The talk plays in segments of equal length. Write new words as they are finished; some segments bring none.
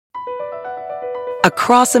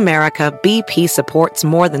Across America, BP supports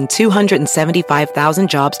more than 275,000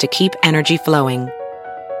 jobs to keep energy flowing.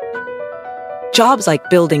 Jobs like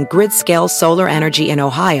building grid-scale solar energy in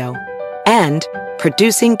Ohio and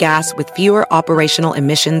producing gas with fewer operational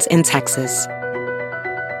emissions in Texas.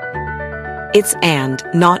 It's and,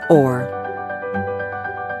 not or.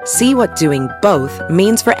 See what doing both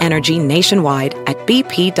means for energy nationwide at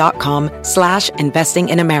bp.com/investing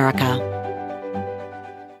in America.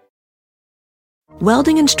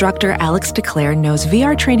 Welding instructor Alex DeClaire knows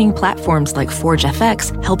VR training platforms like Forge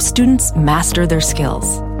FX help students master their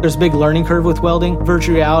skills. There's a big learning curve with welding.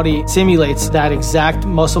 Virtual reality simulates that exact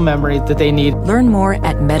muscle memory that they need. Learn more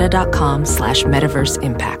at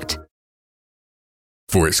meta.com/metaverseimpact.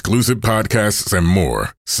 For exclusive podcasts and more,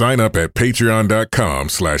 sign up at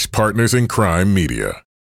patreon.com/partnersincrimemedia.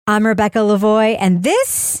 I'm Rebecca Lavoie, and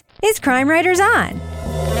this is Crime Writers On.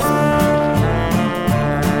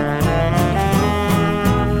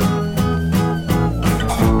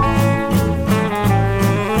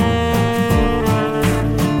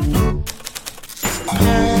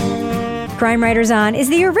 Crime Writers On is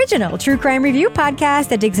the original true crime review podcast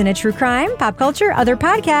that digs into true crime, pop culture, other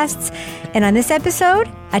podcasts. And on this episode,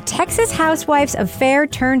 a Texas housewife's affair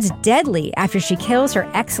turns deadly after she kills her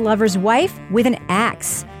ex-lover's wife with an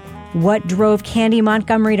axe. What drove Candy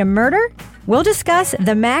Montgomery to murder? We'll discuss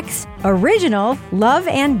the Max original Love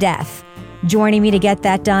and Death. Joining me to get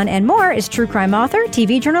that done and more is true crime author,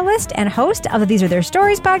 TV journalist, and host of the These Are Their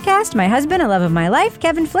Stories podcast, my husband and love of my life,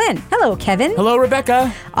 Kevin Flynn. Hello, Kevin. Hello,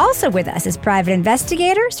 Rebecca. Also with us is private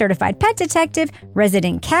investigator, certified pet detective,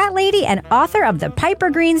 resident cat lady, and author of the Piper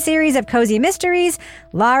Green series of cozy mysteries,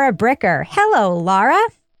 Lara Bricker. Hello, Lara.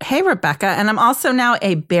 Hey, Rebecca. And I'm also now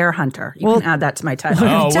a bear hunter. You can add that to my title.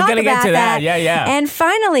 Oh, we're going to get to that. Yeah. And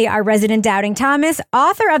finally, our resident Doubting Thomas,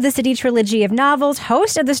 author of the City Trilogy of novels,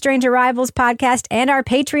 host of the Strange Arrivals podcast, and our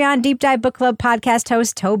Patreon Deep Dive Book Club podcast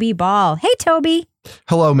host, Toby Ball. Hey, Toby.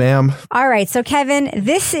 Hello, ma'am. All right. So, Kevin,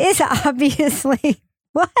 this is obviously...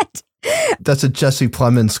 What? That's a Jesse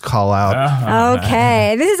Plemons call out.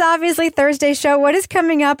 Okay. This is obviously Thursday's show. What is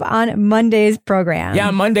coming up on Monday's program? Yeah,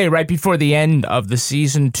 Monday, right before the end of the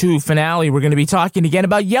season 2 finale, we're going to be talking again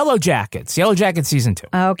about Yellow Jackets. Yellow Jackets season 2.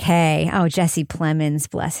 Okay. Oh, Jesse Plemons.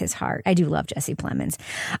 Bless his heart. I do love Jesse Plemons.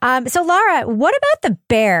 So, Laura, what about the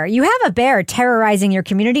bear? You have a bear terrorizing your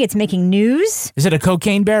community. It's making news. Is it a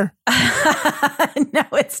cocaine bear? No,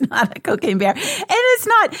 it's not a cocaine bear. And it's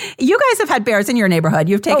not. You guys have had bears in your neighborhood.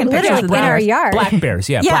 You've taken pictures of in our yard. Black bears,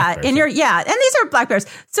 yeah. Yeah, black bears, and these are black bears.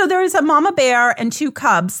 So there is a mama bear and 2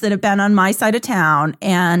 cubs that have been on my side of town.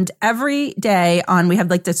 And every day we have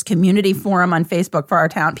like this community forum on Facebook for our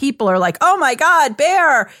town. People are like, oh my God,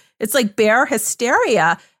 bear. It's like bear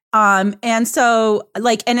hysteria. And so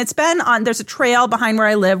and it's been on, there's a trail behind where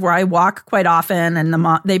I live where I walk quite often and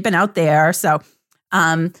they've been out there. So,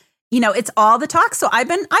 it's all the talk. So I've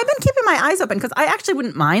been keeping my eyes open because I actually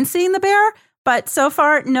wouldn't mind seeing the bear, but so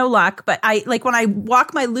far no luck. But when I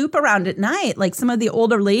walk my loop around at night, like some of the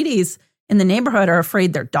older ladies in the neighborhood are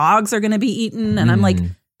afraid their dogs are going to be eaten. And I'm like,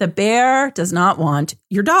 the bear does not want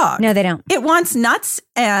your dog. No, they don't. It wants nuts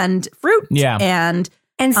and fruit. Yeah. And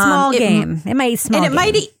small game. It might eat small game. And it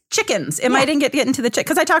might eat chickens. It might get into the chicken.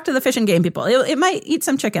 Because I talked to the fish and game people. It might eat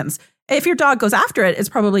some chickens. If your dog goes after it, it's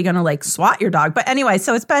probably going to swat your dog. But anyway,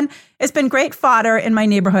 so it's been great fodder in my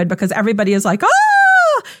neighborhood because everybody is like,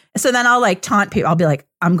 oh! So then I'll taunt people. I'll be like,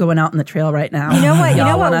 I'm going out on the trail right now. You know what?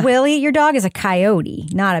 What will eat your dog is a coyote,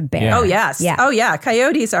 not a bear. Yeah. Oh, yes. Yeah. Oh, yeah.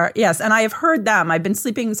 Coyotes are, yes. And I have heard them. I've been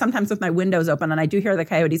sleeping sometimes with my windows open and I do hear the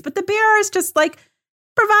coyotes. But the bear is just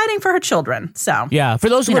providing for her children. So yeah, for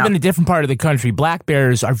those who live in a different part of the country, black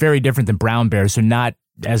bears are very different than brown bears. They're not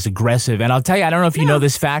as aggressive. And I'll tell you, I don't know if you know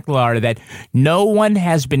this fact, Laura, that no one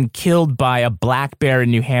has been killed by a black bear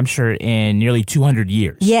in New Hampshire in nearly 200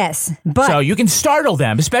 years. Yes, but so you can startle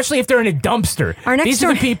them, especially if they're in a dumpster. These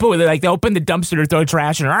are the people that they open the dumpster to throw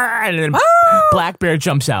trash and then black bear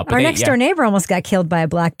jumps out. But our next door neighbor almost got killed by a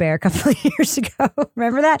black bear a couple of years ago.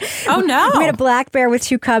 Remember that? Oh, no. We had a black bear with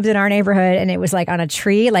 2 cubs in our neighborhood, and it was on a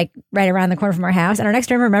tree, right around the corner from our house. And our next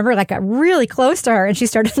door neighbor, got really close to her, and she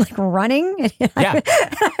started running.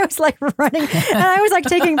 And I was running, and I was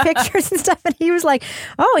taking pictures and stuff. And he was like,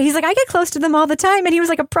 "Oh, he's like, I get close to them all the time." And he was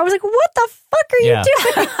like, I was like, "What the fuck are you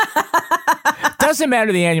doing?" Doesn't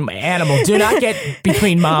matter the animal. Do not get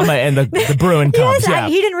between mama and the Bruin cubs.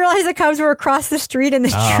 Yes, he didn't realize the cubs were across the street in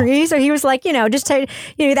the tree, so he was like, just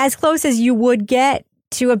as close as you would get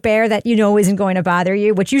to a bear that you know isn't going to bother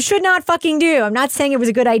you, which you should not fucking do. I'm not saying it was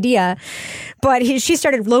a good idea, but she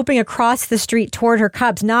started loping across the street toward her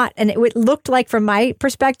cubs. And it looked like, from my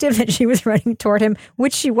perspective, that she was running toward him,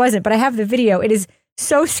 which she wasn't. But I have the video. It is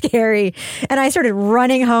so scary. And I started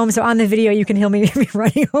running home. So on the video, you can hear me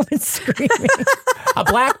running home and screaming. A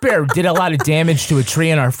black bear did a lot of damage to a tree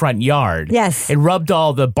in our front yard. Yes. It rubbed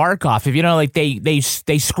all the bark off. If you know, like they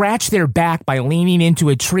scratch their back by leaning into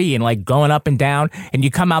a tree and like going up and down. And you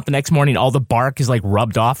come out the next morning, all the bark is like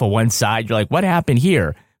rubbed off of one side. You're like, what happened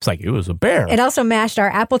here? It's like, it was a bear. It also mashed our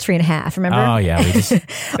apple tree in half, remember? Oh, yeah. That's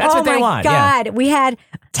what they want. Oh, my God. Yeah. We had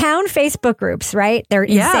town Facebook groups, right? They're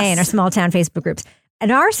insane, our small town Facebook groups. In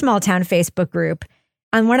our small town Facebook group,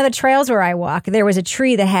 on one of the trails where I walk, there was a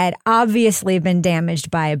tree that had obviously been damaged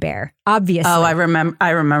by a bear. Obviously. Oh, I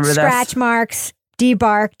remember this. Scratch marks,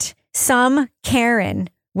 debarked. Some Karen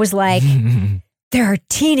was like, there are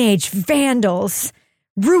teenage vandals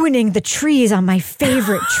ruining the trees on my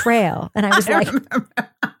favorite trail. And I was like,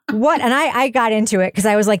 what? And I got into it because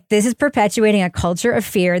I was like, this is perpetuating a culture of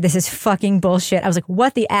fear. This is fucking bullshit. I was like,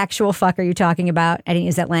 what the actual fuck are you talking about? I didn't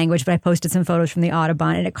use that language, but I posted some photos from the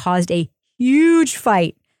Audubon, and it caused a huge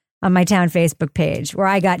fight on my town Facebook page where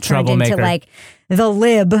I got turned into like the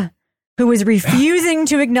lib who was refusing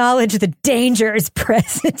to acknowledge the dangers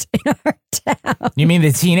present in our town. You mean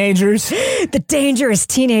the teenagers? The dangerous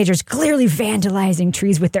teenagers clearly vandalizing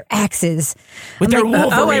trees with their axes. With their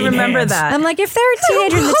Wolverine I remember hands. that. I'm like, if there are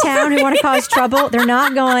teenagers in the town who want to cause trouble, they're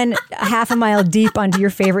not going half a mile deep onto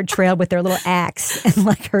your favorite trail with their little axe and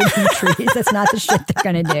like hurting trees. That's not the shit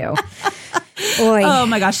they're going to do. Oy. Oh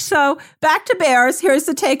my gosh. So back to bears. Here's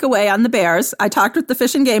the takeaway on the bears. I talked with the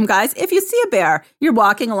Fish and Game guys. If you see a bear, you're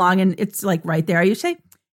walking along and it's like right there. You say,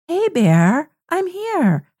 hey, bear, I'm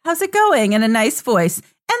here. How's it going? In a nice voice.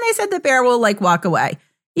 And they said the bear will like walk away.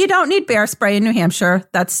 You don't need bear spray in New Hampshire.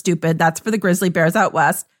 That's stupid. That's for the grizzly bears out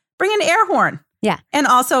west. Bring an air horn. Yeah. And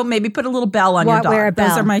also maybe put a little bell on your dog. Wear a bell.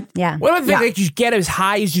 Those are my... Yeah. What about like you get as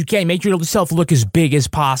high as you can, make yourself look as big as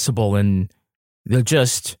possible, and they'll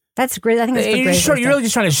just... That's great. I think that's great. You're really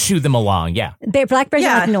just trying to shoo them along. Yeah. Black bears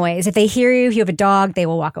don't like noise. If they hear you, if you have a dog, they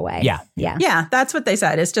will walk away. Yeah. Yeah. Yeah. That's what they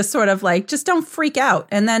said. It's just sort of like, just don't freak out.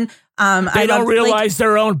 And then they don't realize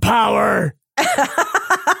their own power.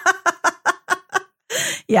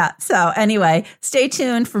 Yeah. So anyway, stay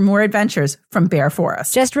tuned for more adventures from Bear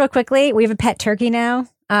Forest. Just real quickly, we have a pet turkey now.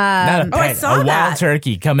 Not a pet, I saw a wild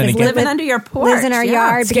turkey coming and living under your porch. Lives in our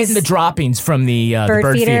yard. It's getting the droppings from the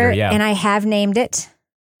bird feeder. Yeah. And I have named it.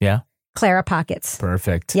 Yeah. Clara Pockets.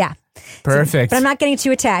 Perfect. Yeah. Perfect. But I'm not getting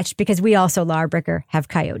too attached because we also, Lawbricker, have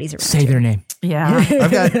coyotes around. Say their name. Yeah.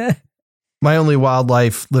 I've got my only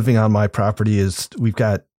wildlife living on my property is we've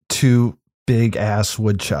got 2 big ass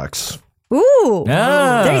woodchucks. Ooh.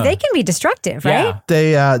 They can be destructive, right?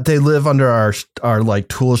 Yeah. They live under our like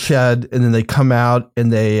tool shed, and then they come out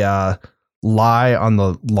and they lie on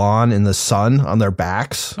the lawn in the sun on their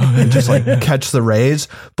backs and just like catch the rays.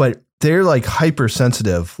 But they're like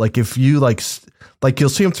hypersensitive. Like if you like you'll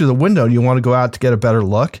see them through the window and you want to go out to get a better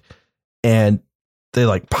look, and they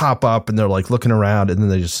like pop up and they're like looking around, and then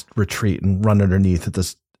they just retreat and run underneath at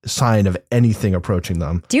this sign of anything approaching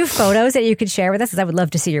them. Do you have photos that you could share with us? Because I would love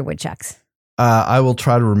to see your woodchucks. I will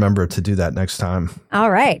try to remember to do that next time.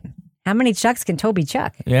 All right. How many chucks can Toby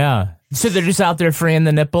chuck? Yeah. So they're just out there freeing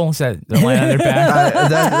the nipple? Is that they're laying on their back?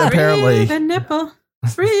 That apparently. Free the nipple.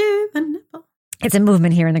 Free the nipple. It's a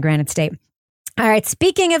movement here in the Granite State. All right.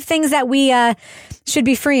 Speaking of things that we should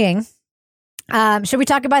be freeing, should we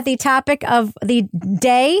talk about the topic of the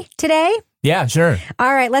day today? Yeah, sure.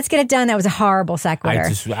 All right, let's get it done. That was a horrible sequitur.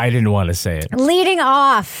 I didn't want to say it. Leading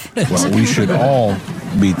off. Well, we should all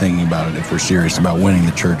be thinking about it if we're serious about winning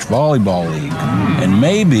the church volleyball league. And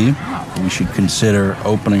maybe we should consider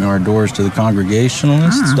opening our doors to the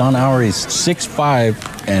Congregationalists. Don Howery's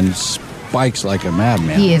 6'5" and spikes like a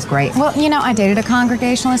madman. He is great. Well, you know, I dated a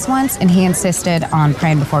Congregationalist once, and he insisted on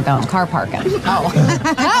praying before going car parking.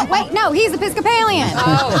 Oh, wait, no, he's Episcopalian.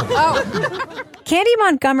 Candy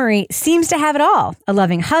Montgomery seems to have it all. A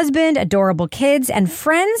loving husband, adorable kids, and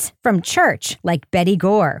friends from church like Betty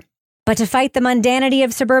Gore. But to fight the mundanity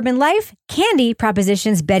of suburban life, Candy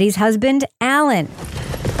propositions Betty's husband, Alan.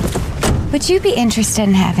 Would you be interested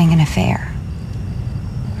in having an affair?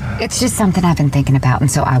 It's just something I've been thinking about,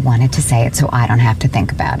 and so I wanted to say it so I don't have to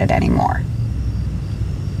think about it anymore.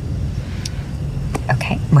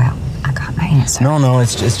 Okay, well, I got my answer. No,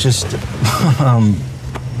 it's just,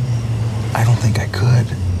 I don't think I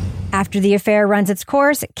could. After the affair runs its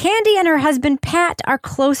course, Candy and her husband, Pat, are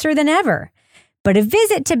closer than ever. But a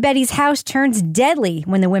visit to Betty's house turns deadly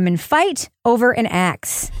when the women fight over an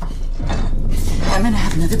axe. I'm gonna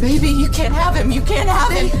have another baby. You can't have him. You can't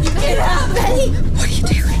have him. You can't have him. Betty, what are you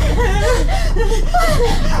doing?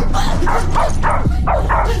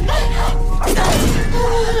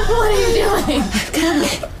 What are you doing? I'm gonna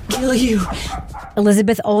kill you.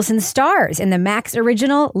 Elizabeth Olsen stars in the Max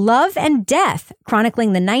original Love and Death, chronicling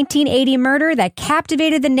the 1980 murder that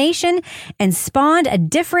captivated the nation and spawned a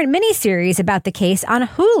different miniseries about the case on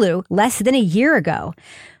Hulu less than a year ago.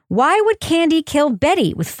 Why would Candy kill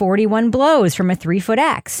Betty with 41 blows from a 3-foot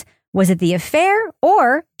axe? Was it the affair,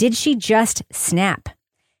 or did she just snap?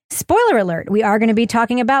 Spoiler alert, we are going to be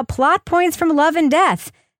talking about plot points from Love and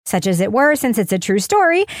Death, such as it were, since it's a true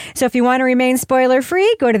story. So if you want to remain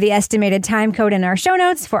spoiler-free, go to the estimated time code in our show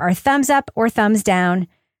notes for our thumbs up or thumbs down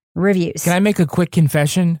reviews. Can I make a quick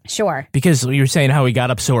confession? Sure. Because you were saying how we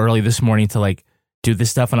got up so early this morning to like do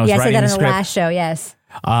this stuff when I was writing the script. Yeah, I said that on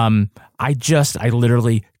the last show, yes. I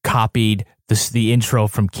literally copied the intro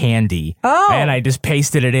from Candy. Oh. And I just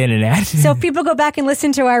pasted it in and added. So if people go back and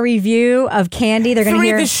listen to our review of Candy, they're going to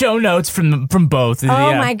hear the show notes from both. Oh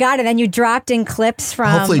my God. And then you dropped in clips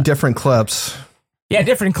from... Hopefully different clips. Yeah,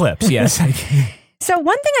 different clips, yes. So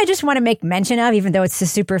one thing I just want to make mention of, even though it's a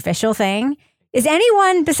superficial thing, is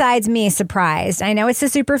anyone besides me surprised? I know it's a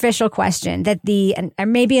superficial question that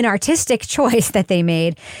maybe an artistic choice that they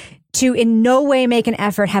made to in no way make an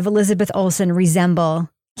effort have Elizabeth Olsen resemble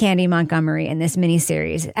Candy Montgomery in this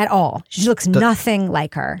miniseries at all. She looks nothing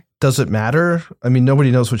like her. Does it matter? I mean, nobody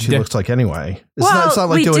knows what she looks like anyway. It's not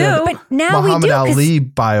like we doing do, but now Muhammad we do, Ali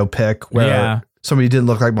biopic where somebody didn't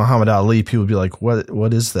look like Muhammad Ali. People would be like,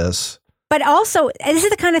 "What is this?" But also, this is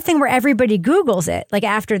the kind of thing where everybody Googles it, like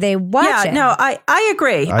after they watch it. Yeah, no, I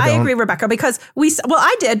agree. I agree, Rebecca, because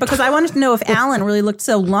I did, because I wanted to know if Alan really looked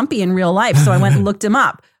so lumpy in real life. So I went and looked him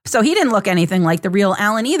up. So he didn't look anything like the real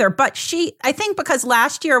Alan either. But I think because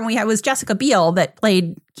last year it was Jessica Biel that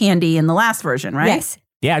played Candy in the last version, right? Yes.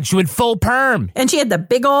 Yeah, she went full perm. And she had the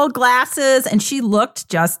big old glasses and she looked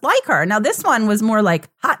just like her. Now this one was more like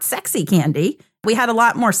hot, sexy Candy. We had a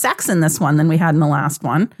lot more sex in this one than we had in the last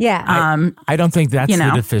one. Yeah. I don't think that's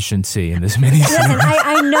the deficiency in this miniseries. Listen,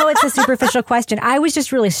 I know it's a superficial question. I was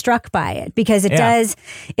just really struck by it because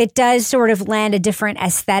it does sort of lend a different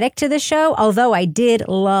aesthetic to the show, although I did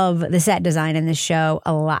love the set design in the show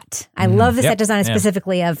a lot. I love the set design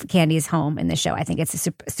specifically of Candy's home in the show. I think it's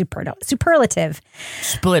a superlative.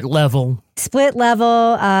 Split level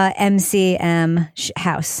MCM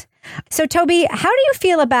house. So, Toby, how do you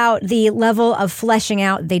feel about the level of fleshing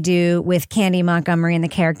out they do with Candy Montgomery and the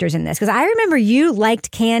characters in this? Because I remember you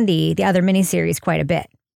liked Candy, the other miniseries, quite a bit.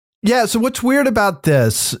 Yeah. So what's weird about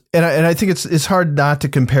this, and I think it's hard not to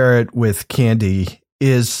compare it with Candy,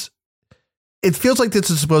 is it feels like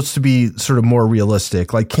this is supposed to be sort of more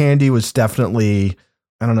realistic. Like Candy was definitely,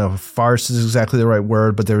 I don't know if farce is exactly the right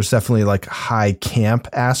word, but there was definitely like high camp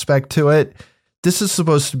aspect to it. This is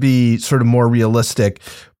supposed to be sort of more realistic.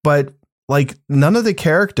 But like none of the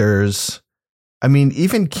characters, I mean,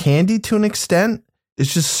 even Candy to an extent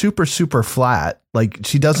is just super, super flat. Like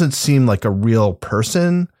she doesn't seem like a real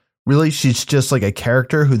person. Really, she's just like a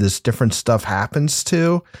character who this different stuff happens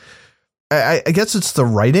to. I guess it's the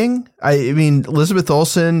writing. I mean, Elizabeth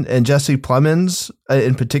Olsen and Jesse Plemons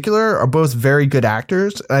in particular are both very good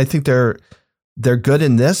actors. And I think they're good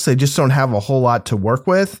in this. They just don't have a whole lot to work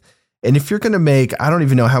with. And if you're going to make, I don't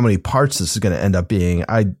even know how many parts this is going to end up being.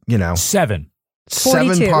 7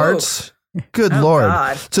 parts. Good Lord.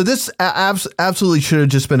 God. So this absolutely should have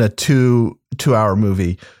just been a 2-hour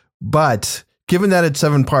movie. But given that it's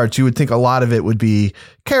 7 parts, you would think a lot of it would be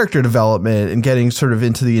character development and getting sort of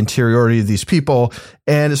into the interiority of these people.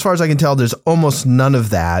 And as far as I can tell, there's almost none of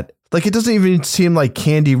that. Like it doesn't even seem like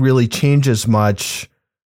Candy really changes much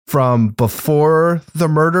from before the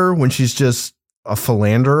murder when she's just a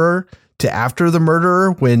philanderer to after the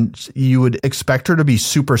murder when you would expect her to be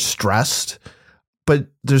super stressed, but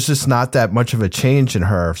there's just not that much of a change in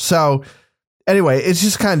her. So anyway, it's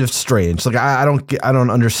just kind of strange. Like I don't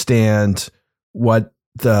understand what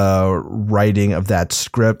the writing of that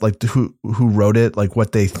script, like who wrote it, like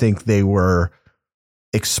what they think they were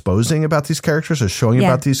exposing about these characters or showing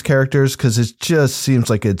about these characters. Cause it just seems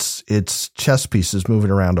like it's chess pieces moving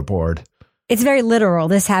around a board. It's very literal.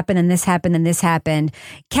 This happened and this happened and this happened.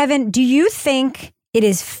 Kevin, do you think it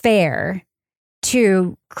is fair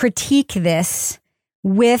to critique this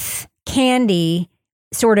with Candy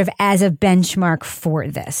sort of as a benchmark for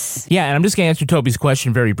this? Yeah, and I'm just going to answer Toby's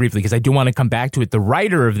question very briefly because I do want to come back to it. The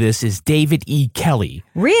writer of this is David E. Kelly.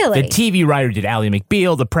 Really? The TV writer did Ally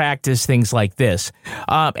McBeal, The Practice, things like this.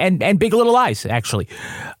 And Big Little Lies, actually.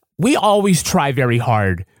 We always try very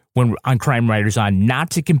hard when on Crime Writers On not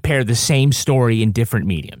to compare the same story in different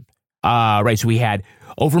medium. Right, so we had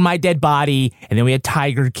Over My Dead Body, and then we had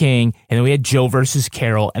Tiger King, and then we had Jill versus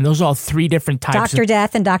Carol, and those are all three different types. Dr.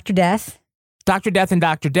 Death and Dr. Death. Dr. Death and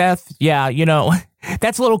Dr. Death, yeah,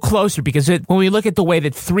 that's a little closer because when we look at the way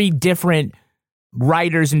that three different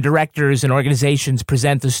writers and directors and organizations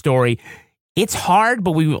present the story, it's hard,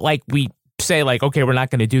 but we say okay, we're not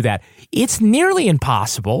going to do that. It's nearly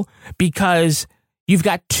impossible because you've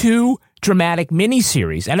got two dramatic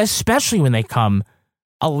miniseries, and especially when they come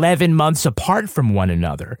 11 months apart from one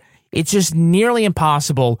another, it's just nearly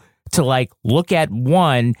impossible to look at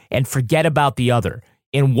one and forget about the other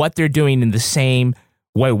in what they're doing in the same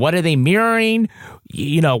way. What are they mirroring?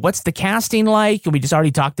 What's the casting like? We just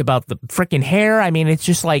already talked about the freaking hair. I mean, it's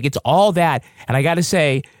just it's all that. And I got to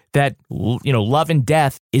say that, Love and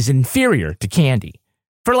Death is inferior to Candy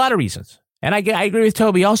for a lot of reasons. And I agree with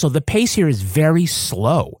Toby also. The pace here is very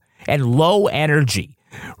slow and low energy,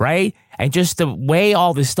 right? And just the way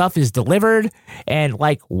all this stuff is delivered, and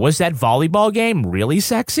was that volleyball game really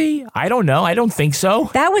sexy? I don't know. I don't think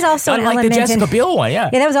so. That was also an element the Jessica Biel one,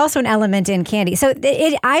 yeah. Yeah, that was also an element in Candy. So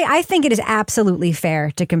I think it is absolutely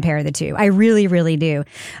fair to compare the two. I really, really do.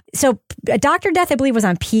 So Dr. Death, I believe, was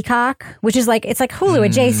on Peacock, which is it's like Hulu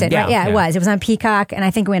adjacent, right? Yeah, it was. It was on Peacock, and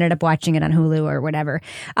I think we ended up watching it on Hulu or whatever.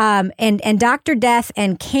 And Dr. Death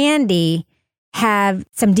and Candy have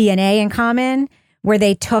some DNA in common, where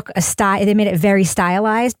they took they made it very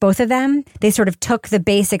stylized, both of them. They sort of took the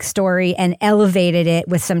basic story and elevated it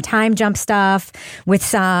with some time jump stuff, with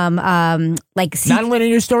some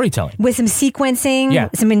nonlinear storytelling, with some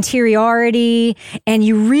sequencing, some interiority, and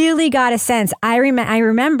you really got a sense. I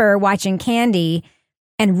remember watching Candy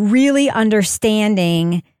and really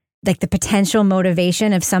understanding the potential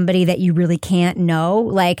motivation of somebody that you really can't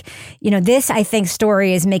know. This, I think,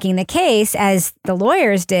 story is making the case, as the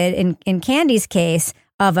lawyers did in Candy's case,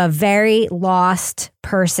 of a very lost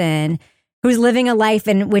person who's living a life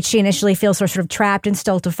in which she initially feels sort of trapped and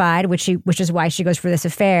stultified, which is why she goes for this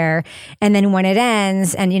affair. And then when it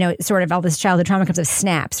ends and, sort of all this childhood trauma comes of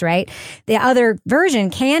snaps, right? The other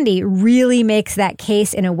version, Candy, really makes that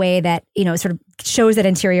case in a way that, sort of shows that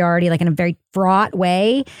interiority, in a very fraught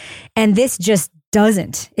way. And this just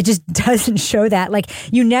doesn't. It just doesn't show that.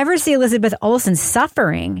 You never see Elizabeth Olsen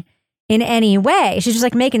suffering in any way. She's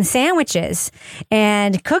just making sandwiches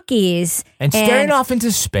and cookies and staring off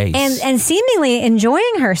into space and seemingly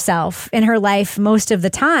enjoying herself in her life most of the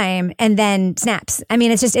time, and then snaps. I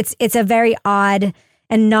mean, it's a very odd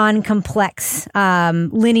and non-complex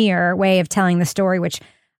linear way of telling the story, which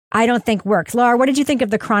I don't think works. Laura, what did you think of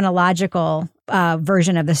the chronological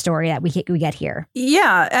version of the story that we get here?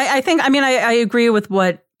 Yeah, I agree with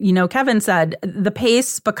what Kevin said. The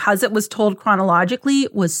pace, because it was told chronologically,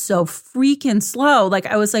 was so freaking slow.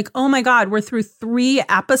 I was oh my God, we're through 3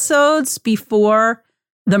 episodes before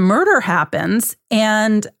the murder happens.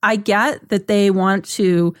 And I get that they want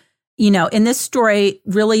to, in this story,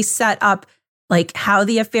 really set up how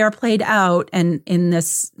the affair played out and in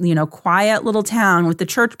this, quiet little town with the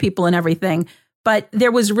church people and everything. But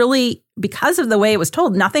there was really, because of the way it was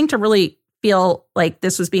told, nothing to really feel like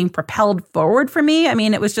this was being propelled forward for me. I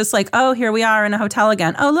mean, it was just oh, here we are in a hotel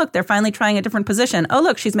again. Oh, look, they're finally trying a different position. Oh,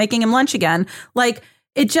 look, she's making him lunch again.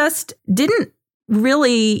 It just didn't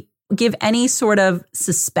really give any sort of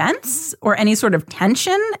suspense or any sort of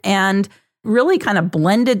tension, and really kind of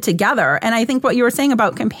blended together. And I think what you were saying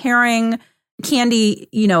about comparing Candy,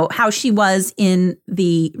 how she was in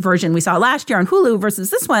the version we saw last year on Hulu versus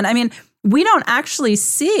this one, I mean, we don't actually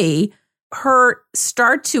see her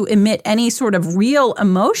start to emit any sort of real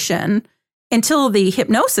emotion until the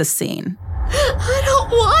hypnosis scene. I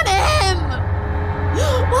don't want him!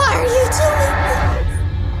 Why are you doing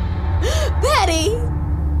this? Betty!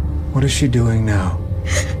 What is she doing now?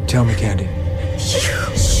 Tell me, Candy. You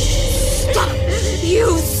stop!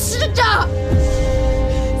 You stop!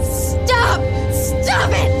 Stop!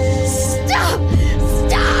 Stop it! Stop!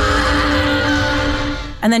 Stop!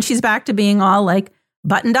 And then she's back to being all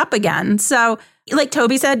buttoned up again. So, like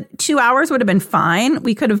Toby said, 2 hours would have been fine.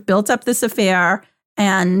 We could have built up this affair,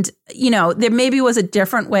 and, there maybe was a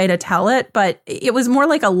different way to tell it, but it was more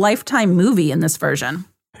like a Lifetime movie in this version.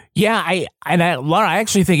 Yeah, Laura, I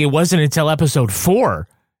actually think it wasn't until episode 4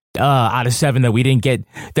 out of 7 that we didn't get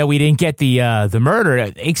the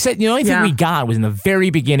murder. Except the only thing we got was in the very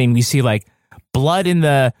beginning. We see blood in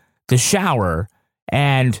the shower,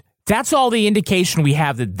 and that's all the indication we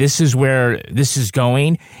have that this is where this is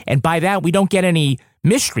going. And by that, we don't get any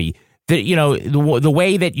mystery. The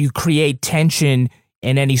way that you create tension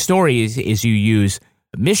in any story is you use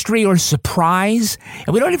mystery or surprise.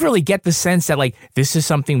 And we don't even really get the sense that, like, this is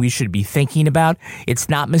something we should be thinking about. It's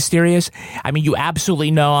not mysterious. I mean, you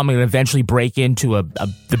absolutely know I'm going to eventually break into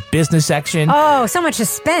the business section. Oh, so much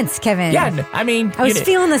suspense, Kevin. Yeah, I mean... I was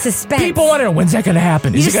feeling the suspense. People wonder, when's that going to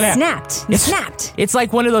happen? You just snapped. You snapped. It's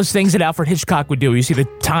like one of those things that Alfred Hitchcock would do. You see the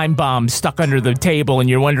time bomb stuck under the table and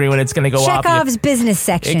you're wondering when it's going to go off. Chekhov's business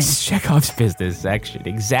section. It's Chekhov's business section,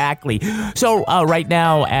 exactly. So right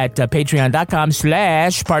now at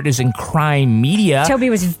patreon.com/Partners in Crime Media. Toby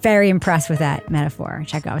was very impressed with that metaphor,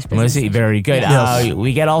 Chekhov's business Was he? section. Very good. Yes.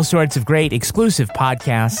 We get all sorts of great exclusive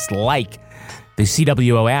podcasts like the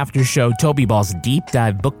CWO After Show, Toby Ball's Deep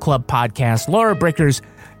Dive Book Club podcast, Laura Bricker's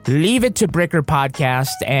Leave It to Bricker podcast,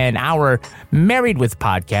 and our Married with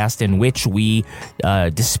podcast, in which we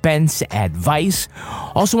dispense advice.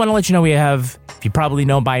 Also want to let you know we have, if you probably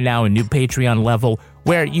know by now, a new Patreon level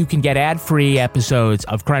where you can get ad-free episodes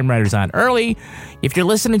of Crime Writers on early. If you're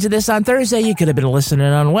listening to this on Thursday, you could have been listening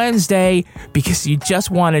on Wednesday because you just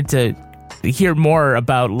wanted to hear more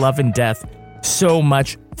about love and death so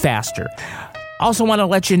much faster. Also want to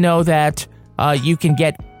let you know that you can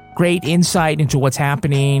get great insight into what's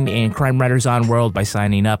happening in Crime Writers On world by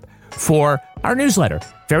signing up for our newsletter.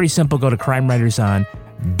 Very simple. Go to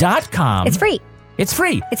crimewriterson.com. It's free. It's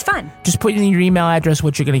free. It's fun. Just put in your email address.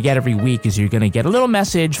 What you're going to get every week is you're going to get a little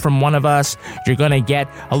message from one of us. You're going to get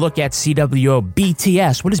a look at CWO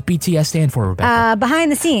BTS. What does BTS stand for, Rebecca?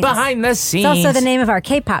 Behind the scenes. Behind the scenes. It's also the name of our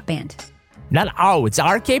K-pop band. It's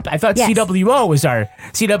our Cape? I thought Yes. CWO was our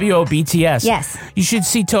CWO BTS. Yes. You should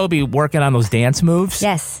see Toby working on those dance moves.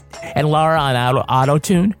 Yes. And Laura on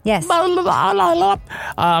auto-tune. Yes.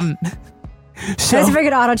 So, That's a very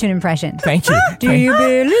good auto-tune impression. Thank you. Do you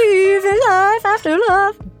believe in life after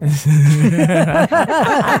love?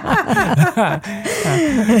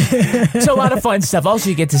 So a lot of fun stuff. Also,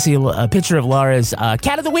 you get to see a picture of Laura's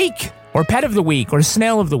cat of the week, or pet of the week, or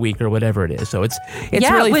snail of the week, or whatever it is. So it's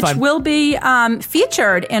really which fun. will be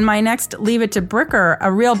featured in my next Leave It to Bricker,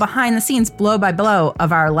 a real behind-the-scenes blow-by-blow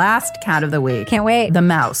of our last cat of the week. Can't wait. The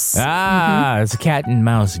mouse. It's a cat and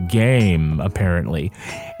mouse game, apparently.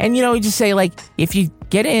 And, we just say, like, if you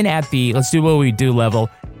get in at the Let's Do What We Do level,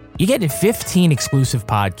 you get 15 exclusive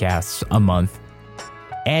podcasts a month.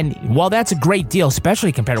 And while that's a great deal,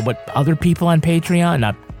 especially compared to what other people on Patreon,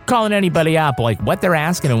 not calling anybody out, but like what they're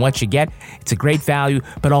asking and what you get, it's a great value,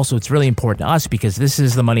 but also it's really important to us because this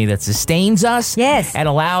is the money that sustains us. Yes. And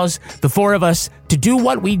allows the four of us to do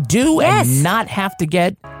what we do and not have to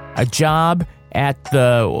get a job at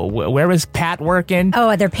where was Pat working?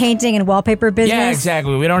 Oh, their painting and wallpaper business? Yeah,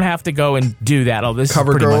 exactly. We don't have to go and do that. Oh, this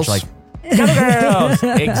Cover is pretty girls. much like Cover girls.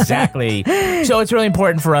 Exactly. So it's really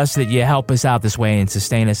important for us that you help us out this way and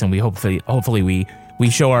sustain us, and we hopefully we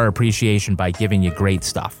show our appreciation by giving you great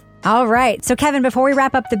stuff. All right. So, Kevin, before we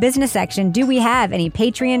wrap up the business section, do we have any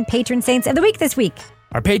Patreon patron saints of the week this week?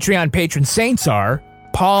 Our Patreon patron saints are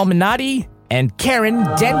Paul Minotti and Karen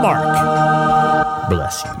Denmark.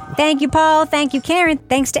 Bless you. Thank you, Paul. Thank you, Karen.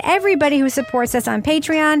 Thanks to everybody who supports us on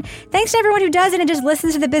Patreon. Thanks to everyone who doesn't and just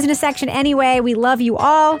listens to the business section anyway. We love you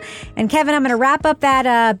all. And Kevin, I'm going to wrap up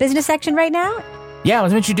that business section right now. Yeah, why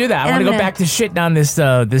don't you do that? I want to go back to shitting on this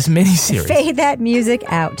miniseries. Fade that music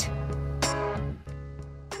out.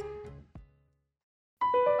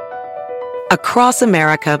 Across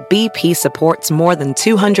America, BP supports more than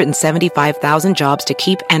 275,000 jobs to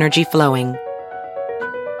keep energy flowing.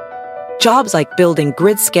 Jobs like building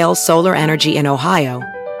grid-scale solar energy in Ohio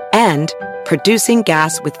and producing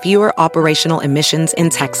gas with fewer operational emissions in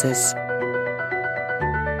Texas.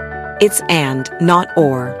 It's and, not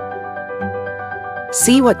or.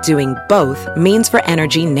 See what doing both means for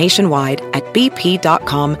energy nationwide at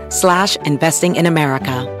bp.com/investing in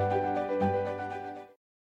America.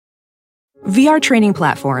 VR training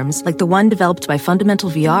platforms, like the one developed by Fundamental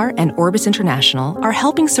VR and Orbis International, are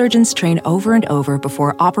helping surgeons train over and over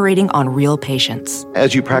before operating on real patients.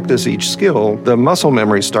 As you practice each skill, the muscle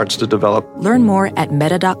memory starts to develop. Learn more at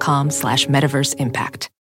meta.com/metaverse impact.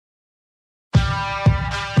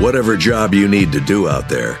 Whatever job you need to do out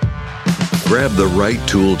there, grab the right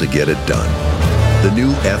tool to get it done. The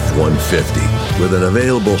new F-150 with an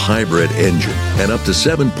available hybrid engine and up to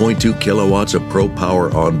 7.2 kilowatts of Pro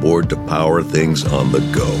Power on board to power things on the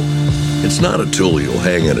go. It's not a tool you'll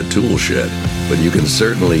hang in a tool shed, but you can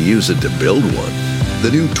certainly use it to build one.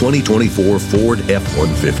 The new 2024 Ford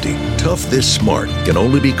F-150. Tough this smart can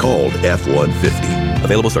only be called F-150.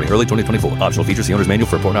 Available starting early 2024. Optional features, the owner's manual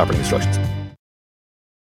for important operating instructions.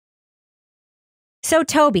 So,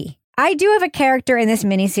 Toby, I do have a character in this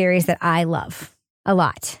miniseries that I love a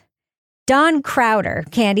lot. Don Crowder,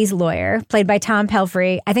 Candy's lawyer, played by Tom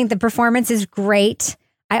Pelphrey. I think the performance is great.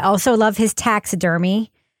 I also love his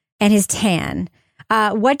taxidermy and his tan.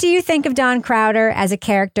 What do you think of Don Crowder as a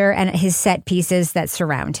character and his set pieces that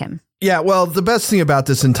surround him? Yeah, well, the best thing about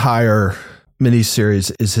this entire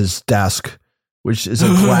miniseries is his desk, which is a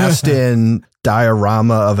glassed-in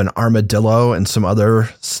diorama of an armadillo and some other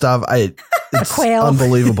stuff. It's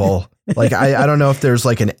unbelievable. Like, I don't know if there's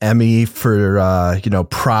like an Emmy for,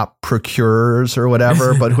 prop procurers or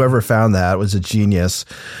whatever, but whoever found that was a genius.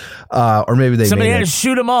 Or maybe somebody had to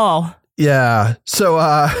shoot them all. Yeah.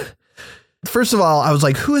 So, first of all, I was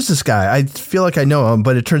like, who is this guy? I feel like I know him,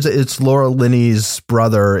 but it turns out it's Laura Linney's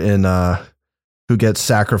brother who gets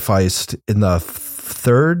sacrificed in the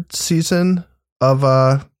third season of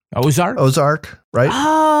Ozark, right?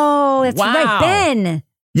 Oh, that's right, Ben.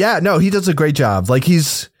 Yeah, no, he does a great job. Like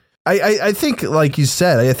I think, like you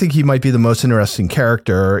said, I think he might be the most interesting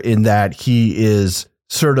character in that he is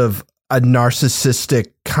sort of a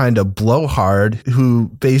narcissistic kind of blowhard who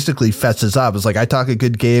basically fesses up. It's like, I talk a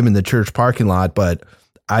good game in the church parking lot, but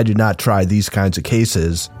I do not try these kinds of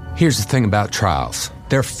cases. Here's the thing about trials.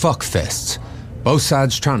 They're fuckfests. Both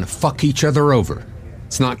sides trying to fuck each other over.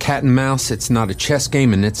 It's not cat and mouse, it's not a chess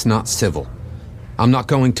game, and it's not civil. I'm not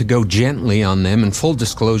going to go gently on them, and full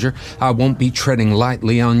disclosure, I won't be treading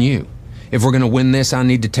lightly on you. If we're going to win this, I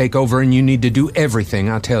need to take over, and you need to do everything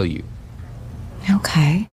I tell you.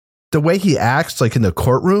 Okay. The way he acts, like in the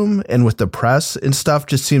courtroom and with the press and stuff,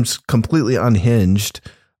 just seems completely unhinged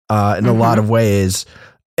in a lot of ways.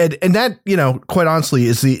 And that, quite honestly,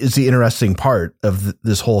 is the interesting part of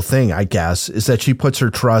this whole thing, I guess, is that she puts her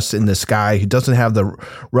trust in this guy who doesn't have the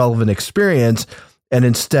relevant experience. And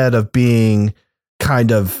instead of being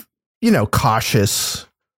kind of, cautious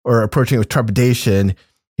or approaching it with trepidation,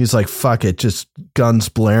 he's like, fuck it, just guns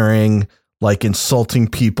blaring, like insulting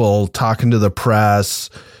people, talking to the press,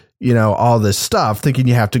 all this stuff, thinking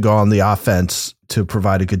you have to go on the offense to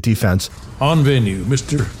provide a good defense. On venue,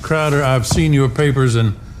 Mr. Crowder, I've seen your papers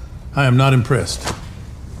and I am not impressed.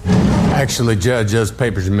 Actually, Judge, those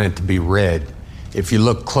papers are meant to be read. If you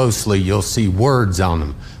look closely, you'll see words on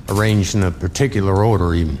them, arranged in a particular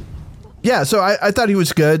order even. Yeah, so I thought he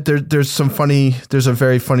was good. There's a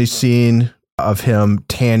very funny scene of him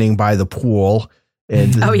tanning by the pool.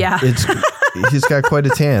 And oh, yeah. He's got quite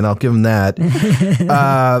a tan. I'll give him that.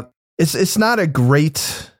 It's not a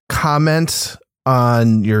great comment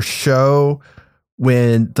on your show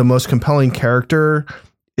when the most compelling character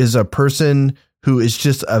is a person who is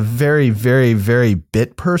just a very, very, very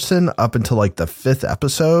bit person up until like the 5th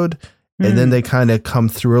episode. And then they kind of come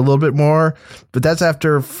through a little bit more. But that's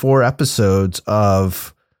after 4 episodes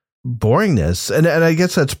of boringness. And I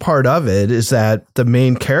guess that's part of it, is that the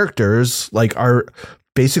main characters are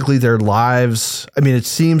basically their lives. I mean, it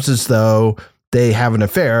seems as though they have an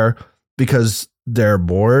affair because they're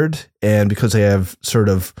bored and because they have sort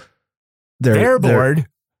of they're bored.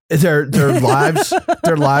 Their lives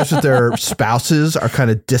with their spouses are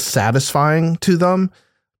kind of dissatisfying to them.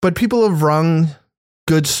 But people have wrung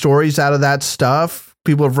good stories out of that stuff.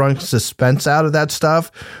 People have wrung suspense out of that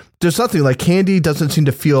stuff. There's nothing like Candy doesn't seem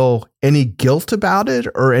to feel any guilt about it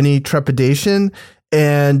or any trepidation.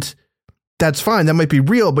 And that's fine. That might be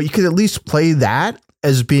real, but you could at least play that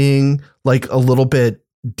as being like a little bit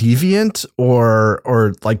deviant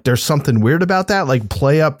or like there's something weird about that, like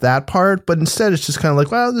play up that part. But instead it's just kind of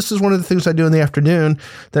like, well, this is one of the things I do in the afternoon.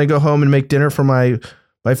 Then I go home and make dinner for my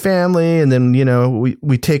family. And then,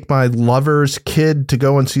 we take my lover's kid to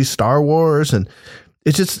go and see Star Wars. And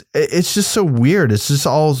it's just so weird. It's just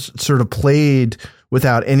all sort of played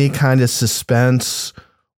without any kind of suspense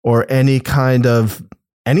or any kind of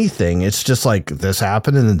anything. It's just like this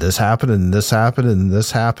happened and then this happened and this happened and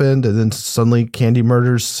this happened. And then suddenly Candy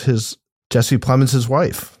murders Jesse Plemons, his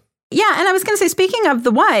wife. Yeah, and I was going to say, speaking of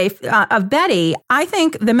the wife of Betty, I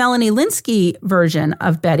think the Melanie Lynskey version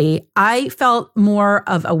of Betty, I felt more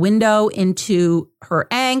of a window into her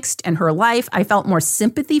angst and her life. I felt more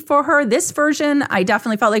sympathy for her. This version, I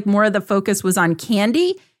definitely felt like more of the focus was on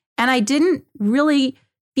Candy, and I didn't really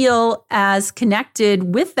feel as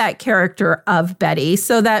connected with that character of Betty,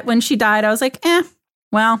 so that when she died, I was like,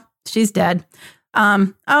 well, she's dead.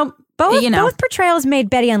 Both portrayals made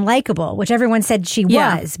Betty unlikable, which everyone said she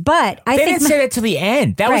was. But I think they didn't say that till the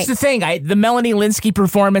end. That was the thing. The Melanie Lynskey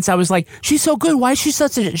performance, I was like, she's so good. Why is she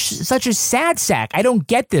such a sad sack? I don't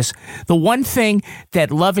get this. The one thing that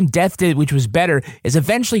Love and Death did, which was better, is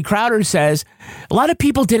eventually Crowder says a lot of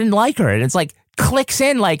people didn't like her, and it's like clicks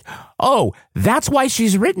in like, oh, that's why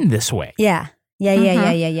she's written this way. Yeah.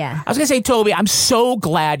 Yeah. I was going to say, Toby, I'm so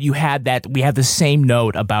glad you had that. We have the same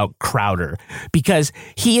note about Crowder because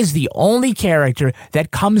he is the only character that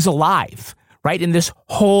comes alive, right, in this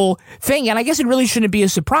whole thing. And I guess it really shouldn't be a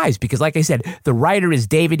surprise because, like I said, the writer is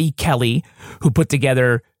David E. Kelley, who put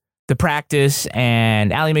together The Practice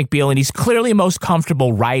and Ally McBeal, and he's clearly most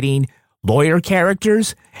comfortable writing lawyer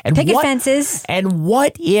characters. And picket fences. And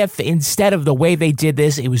what if instead of the way they did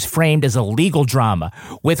this, it was framed as a legal drama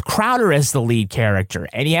with Crowder as the lead character,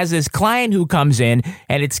 and he has this client who comes in,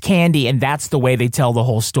 and it's Candy, and that's the way they tell the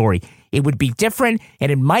whole story. It would be different,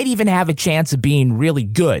 and it might even have a chance of being really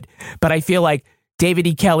good. But I feel like David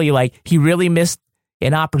E. Kelley, like, he really missed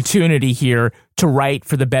an opportunity here to write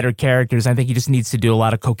for the better characters. I think he just needs to do a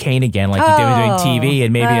lot of cocaine again, like he did with doing TV,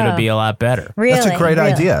 and maybe it'll be a lot better. Really? That's a great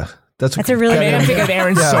idea. That's a really good I'm idea. thinking of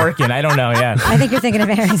Aaron Sorkin. I don't know. Yeah. I think you're thinking of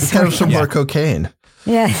Aaron Sorkin. Kind of some more cocaine.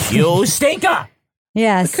 Yes. You stinker.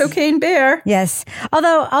 Yes. The cocaine bear. Yes.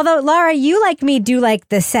 Although Laura, you like me do like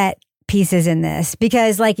the set pieces in this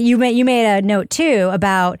because like you made a note too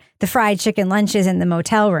about the fried chicken lunches in the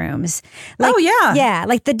motel rooms. Like, oh yeah. Yeah.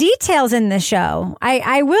 Like the details in the show.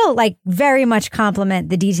 I will like very much compliment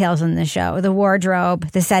the details in the show. The wardrobe,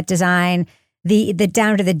 the set design, the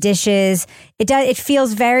down to the dishes. It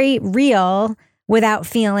feels very real without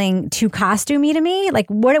feeling too costumey to me. Like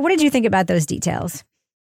what did you think about those details?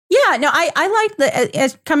 Yeah, no, I like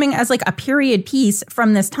as coming as like a period piece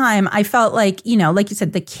from this time. I felt like, you know, like you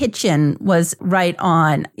said, the kitchen was right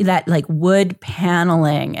on that like wood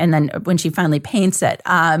paneling. And then when she finally paints it,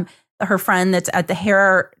 her friend that's at the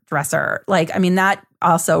hairdresser, like, I mean, that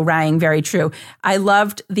also rang very true. I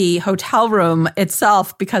loved the hotel room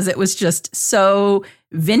itself because it was just so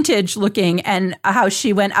vintage looking and how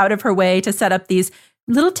she went out of her way to set up these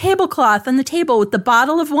little tablecloth on the table with the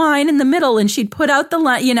bottle of wine in the middle, and she'd put out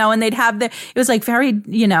the, you know, and they'd have it was like very,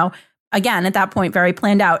 you know, again, at that point, very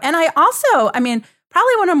planned out. And I mean,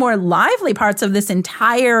 probably one of the more lively parts of this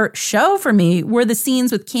entire show for me were the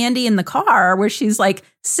scenes with Candy in the car where she's like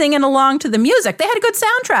singing along to the music. They had a good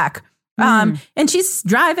soundtrack. And she's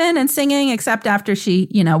driving and singing, except after she,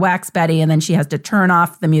 you know, whacks Betty and then she has to turn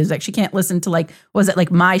off the music. She can't listen to like, was it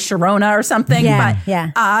like My Sharona or something? Yeah, but,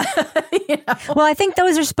 yeah. You know. Well, I think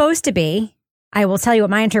those are supposed to be, I will tell you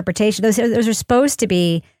what my interpretation, those are supposed to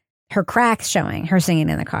be her cracks showing, her singing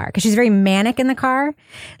in the car. Because she's very manic in the car.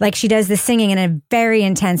 Like she does the singing in a very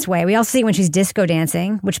intense way. We also see it when she's disco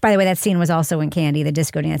dancing, which by the way, that scene was also in Candy, the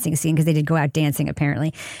disco dancing scene, because they did go out dancing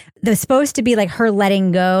apparently. They're supposed to be like her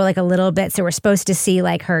letting go like a little bit. So we're supposed to see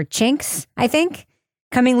like her chinks, I think,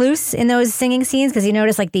 coming loose in those singing scenes. Because you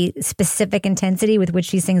notice like the specific intensity with which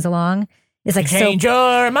she sings along. It's like change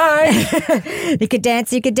your mind. You could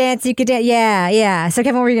dance. Yeah, yeah. So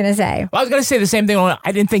Kevin, what were you going to say? Well, I was going to say the same thing.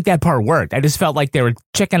 I didn't think that part worked. I just felt like they were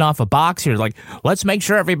checking off a box here. Like, let's make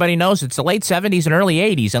sure everybody knows it's the late 70s and early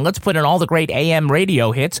 80s, and let's put in all the great AM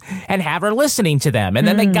radio hits and have her listening to them. And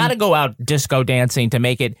then they got to go out disco dancing to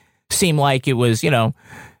make it seem like it was,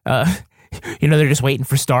 they're just waiting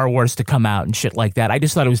for Star Wars to come out and shit like that. I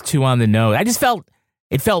just thought it was too on the nose.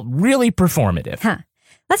 It felt really performative. Huh.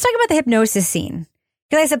 Let's talk about the hypnosis scene.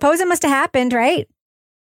 Because I suppose it must have happened, right?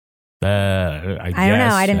 I don't know.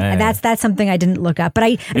 I didn't. That's something I didn't look up. But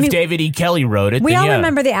I mean, David E. Kelley wrote it, we then all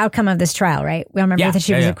remember the outcome of this trial, right? We all remember that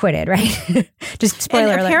she was acquitted, right? Just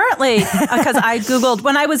spoiler alert. Apparently, because I Googled,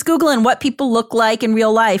 when I was Googling what people look like in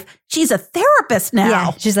real life, she's a therapist now.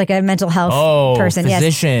 Yeah, she's like a mental health person.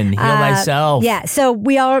 Physician, yes. Heal Thyself. Yeah, so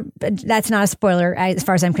we all, that's not a spoiler as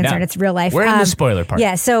far as I'm concerned. No. It's real life. We're in the spoiler part.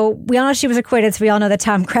 Yeah, so we all know she was acquitted, so we all know that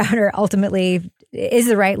Tom Crowder ultimately is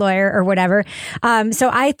the right lawyer or whatever. So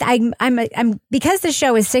I'm because the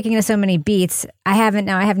show is sticking to so many beats. I have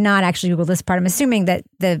not actually Googled this part. I'm assuming that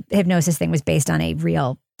the hypnosis thing was based on a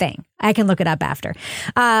real thing. I can look it up after.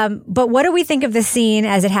 But what do we think of the scene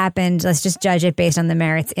as it happened? Let's just judge it based on the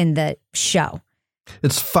merits in the show.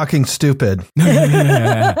 It's fucking stupid.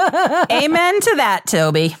 Amen to that,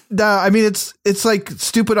 Toby. No, I mean it's like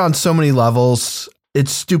stupid on so many levels.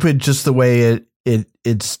 It's stupid just the way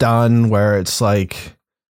it's done, where it's like,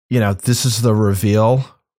 this is the reveal,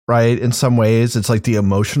 right? In some ways, it's like the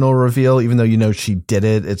emotional reveal, even though she did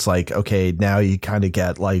it. It's like, okay, now you kind of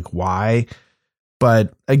get like why.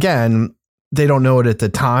 But again, they don't know it at the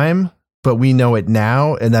time, but we know it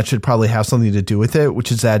now, and that should probably have something to do with it,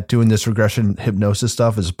 which is that doing this regression hypnosis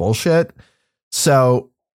stuff is bullshit. So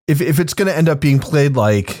if it's going to end up being played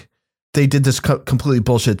like they did this completely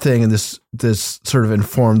bullshit thing and this sort of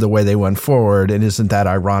informed the way they went forward, and isn't that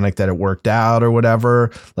ironic that it worked out or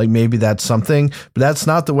whatever? Like maybe that's something, but that's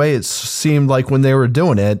not the way it seemed like when they were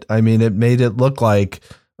doing it. I mean, it made it look like,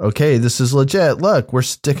 okay, this is legit. Look, we're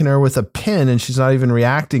sticking her with a pin and she's not even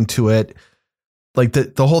reacting to it. Like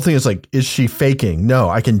the whole thing is like, is she faking? No,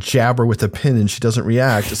 I can jab her with a pin and she doesn't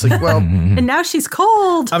react. It's like, well, and now she's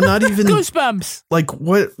cold. I'm not even goosebumps. Like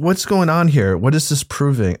what's going on here? What is this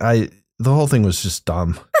proving? The whole thing was just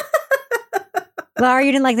dumb. Laura,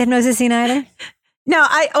 you didn't like the hypnosis scene either? No,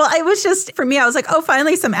 it was just, for me, I was like, oh,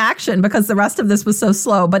 finally some action, because the rest of this was so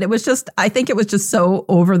slow. But it was just, I think it was just so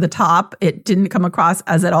over the top. It didn't come across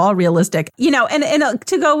as at all realistic. And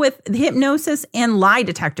to go with hypnosis and lie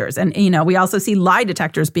detectors. And, we also see lie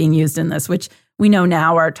detectors being used in this, which we know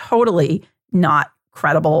now are totally not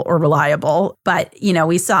credible or reliable. But,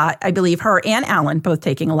 we saw, I believe, her and Alan both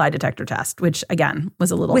taking a lie detector test, which, again,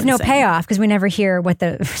 was a little with insane. No payoff, because we never hear what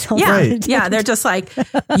the results are. Yeah, they're just like,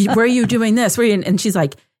 were you doing this? And she's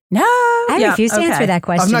like, no. I refuse to answer that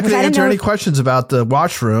question. I'm not going to answer any questions about the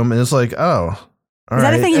washroom. And it's like, oh, all right. Is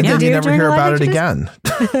that a thing and you then do you never hear about it again?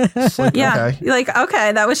 It's like, yeah, okay. you're like,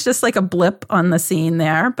 okay, that was just like a blip on the scene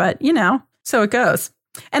there. But, so it goes.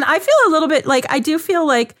 And I feel a little bit like, I do feel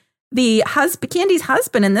like Candy's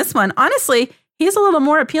husband in this one, honestly, he's a little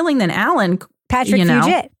more appealing than Alan. Patrick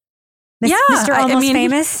Fugit. Mr. Almost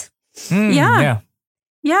Famous.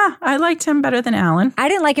 Yeah, I liked him better than Alan. I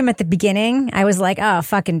didn't like him at the beginning. I was like, oh,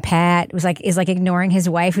 fucking Pat is like ignoring his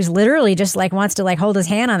wife, who's literally just like wants to like hold his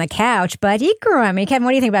hand on the couch. But he grew on me. Kevin,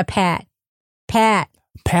 what do you think about Pat? Pat.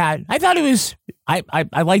 I thought he was, I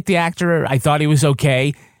liked the actor. I thought he was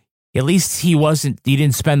okay. At least he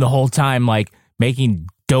didn't spend the whole time like making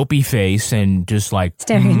dopey face and just like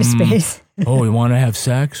staring into space. Oh, you want to have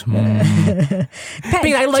sex? Jesse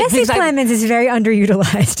Plemons is very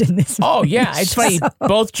underutilized in this movie. Oh, yeah. It's funny.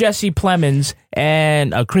 Both Jesse Plemons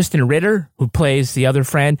and Kristen Ritter, who plays the other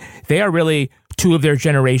friend, they are really two of their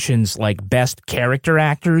generation's like best character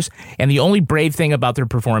actors. And the only brave thing about their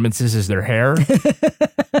performances is their hair.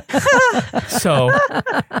 So...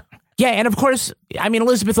 Yeah, and of course, I mean,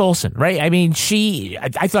 Elizabeth Olsen, right? I mean,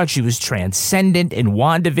 I thought she was transcendent in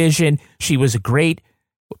WandaVision. She was a great,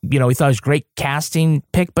 we thought it was a great casting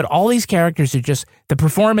pick, but all these characters are just, the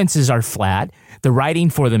performances are flat. The writing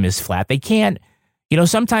for them is flat. They can't,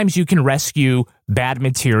 sometimes you can rescue bad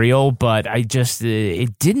material, but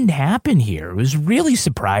it didn't happen here. It was really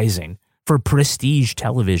surprising for prestige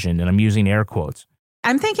television, and I'm using air quotes.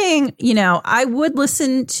 I'm thinking, I would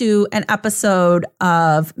listen to an episode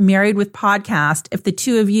of Married with Podcast if the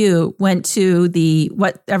two of you went to the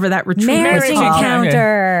whatever that retreat Marriage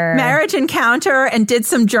Encounter. Marriage Encounter and did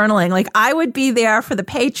some journaling. Like I would be there for the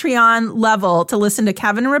Patreon level to listen to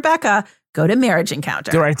Kevin and Rebecca go to Marriage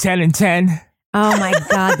Encounter. There are 10 and 10. Oh my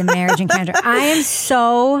God, the Marriage Encounter. I am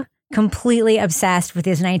so completely obsessed with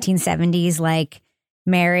this 1970s like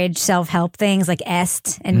marriage self-help things like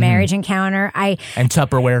Est and Marriage Encounter. And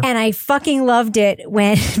Tupperware. And I fucking loved it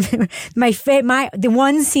when the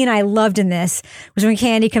one scene I loved in this was when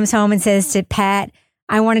Candy comes home and says to Pat,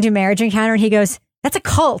 I want to do Marriage Encounter, and he goes, that's a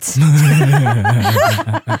cult.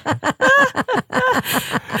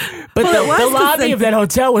 But the lobby of that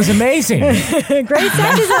hotel was amazing. Great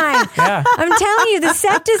set design. Yeah. I'm telling you, the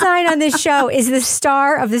set design on this show is the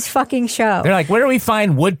star of this fucking show. They're like, where do we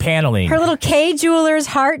find wood paneling? Her little K Jewelers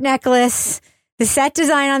heart necklace. The set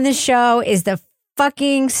design on this show is the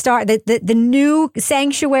fucking star. The new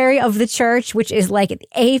sanctuary of the church, which is like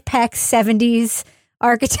apex 70s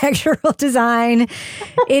architectural design.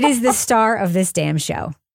 It is the star of this damn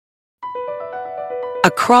show.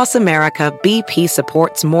 Across America, BP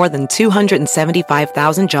supports more than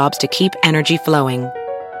 275,000 jobs to keep energy flowing.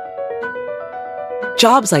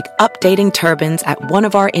 Jobs like updating turbines at one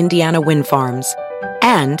of our Indiana wind farms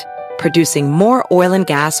and producing more oil and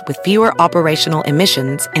gas with fewer operational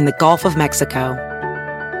emissions in the Gulf of Mexico.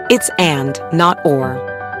 It's and, not or.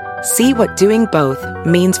 See what doing both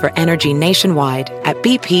means for energy nationwide at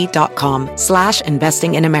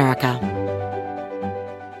bp.com/investing in America.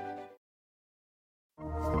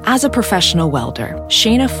 As a professional welder,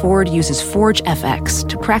 Shayna Ford uses Forge FX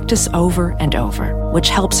to practice over and over, which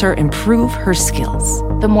helps her improve her skills.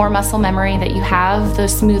 The more muscle memory that you have, the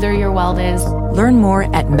smoother your weld is. Learn more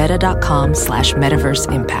at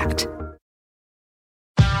meta.com/metaverse impact.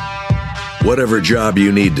 Whatever job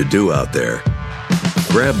you need to do out there,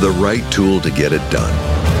 grab the right tool to get it done.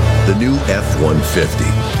 The new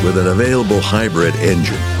F-150 with an available hybrid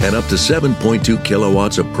engine and up to 7.2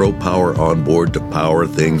 kilowatts of Pro Power on board to power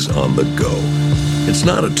things on the go. It's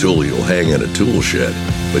not a tool you'll hang in a tool shed,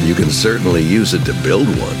 but you can certainly use it to build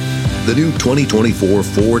one. The new 2024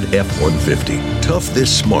 Ford F-150. Tough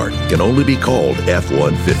this smart can only be called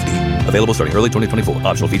F-150. Available starting early 2024.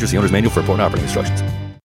 Optional features, the owner's manual for important operating instructions.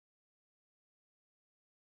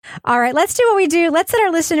 All right, let's do what we do. Let's let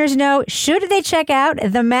our listeners know, should they check out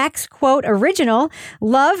the Max Quote original,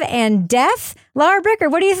 Love and Death, Laura Bricker,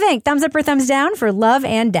 what do you think? Thumbs up or thumbs down for Love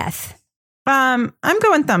and Death? I'm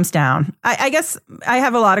going thumbs down. I guess I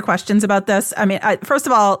have a lot of questions about this. I mean, first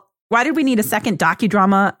of all, why did we need a second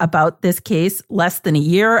docudrama about this case less than a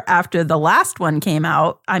year after the last one came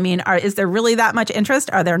out? I mean, is there really that much interest?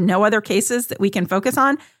 Are there no other cases that we can focus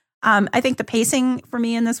on? I think the pacing for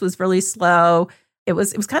me in this was really slow. It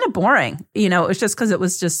was kind of boring. You know, it was just because it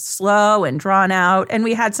was just slow and drawn out. And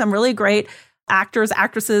we had some really great actors,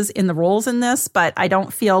 actresses in the roles in this, but I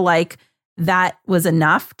don't feel like that was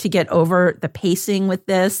enough to get over the pacing with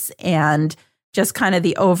this and just kind of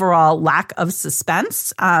the overall lack of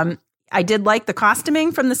suspense. I did like the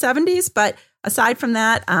costuming from the 70s, but aside from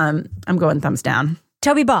that, I'm going thumbs down.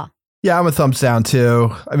 Toby Ball. Yeah, I'm a thumbs down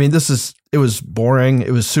too. I mean, it was boring.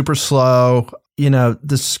 It was super slow. You know,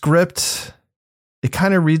 the script, it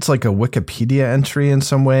kind of reads like a Wikipedia entry in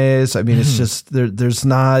some ways. I mean, it's just, there's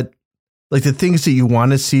not, like the things that you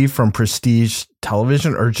want to see from prestige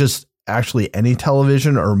television or just actually any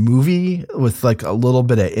television or movie with like a little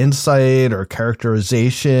bit of insight or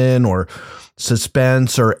characterization or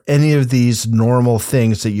suspense or any of these normal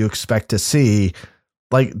things that you expect to see,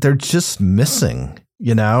 like they're just missing,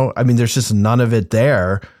 you know? I mean, there's just none of it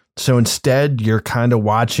there. So instead you're kind of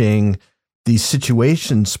watching these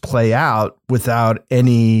situations play out without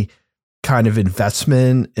any kind of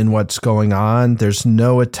investment in what's going on. There's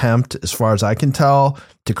no attempt, as far as I can tell,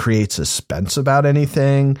 to create suspense about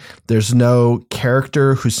anything. There's no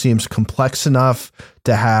character who seems complex enough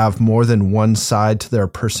to have more than one side to their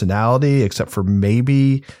personality, except for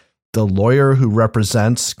maybe the lawyer who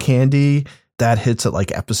represents Candy. That hits at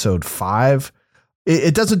like episode 5.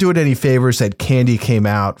 It doesn't do it any favors that Candy came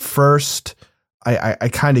out first. I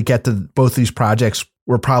kind of get that both these projects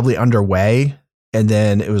were probably underway. And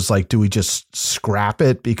then it was like, do we just scrap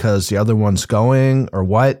it because the other one's going or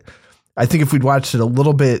what? I think if we'd watched it a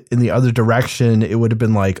little bit in the other direction, it would have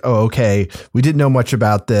been like, oh, okay, we didn't know much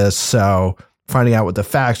about this. So finding out what the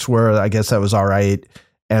facts were, I guess that was all right.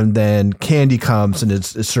 And then Candy comes and it's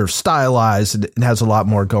sort of stylized and it has a lot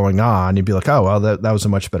more going on. You'd be like, oh, well, that was a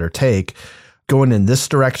much better take. Going in this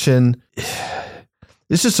direction,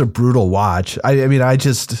 it's just a brutal watch. I mean,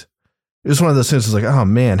 it was one of those things. It's like, oh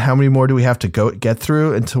man, how many more do we have to get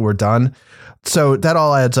through until we're done? So that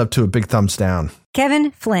all adds up to a big thumbs down.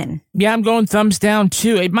 Kevin Flynn. Yeah, I'm going thumbs down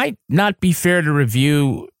too. It might not be fair to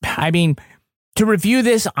review. I mean, to review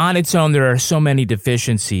this on its own, there are so many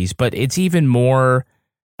deficiencies, but it's even more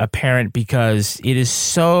apparent because it is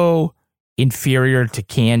so inferior to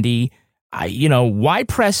Candy. Why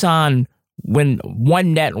press on when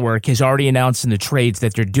one network has already announced in the trades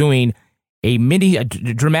that they're doing a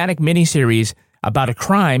dramatic miniseries about a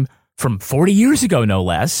crime from 40 years ago, no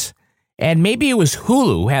less. And maybe it was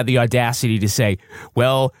Hulu who had the audacity to say,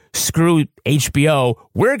 well, screw HBO,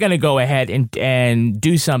 we're going to go ahead and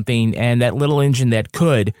do something. And that little engine that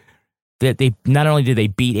could, that they not only did they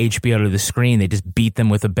beat HBO to the screen, they just beat them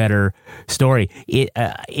with a better story. It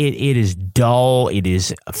is dull. It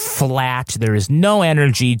is flat. There is no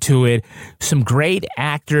energy to it. Some great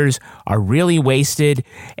actors are really wasted.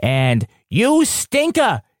 And you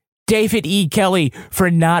stinker, David E. Kelly,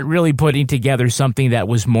 for not really putting together something that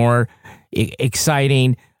was more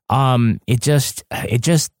exciting. It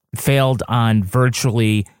just failed on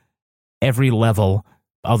virtually every level.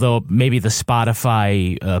 Although maybe the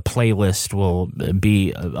Spotify playlist will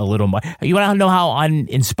be a little more. You want to know how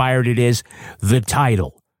uninspired it is? The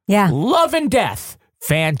title. Yeah. Love and Death.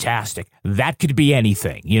 Fantastic. That could be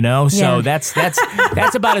anything, you know? So Yeah.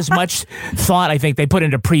 that's about as much thought I think they put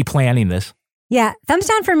into pre-planning this. Yeah, thumbs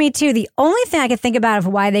down for me too. The only thing I could think about of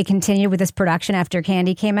why they continued with this production after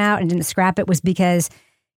Candy came out and didn't scrap it was because,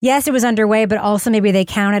 yes, it was underway, but also maybe they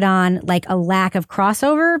counted on like a lack of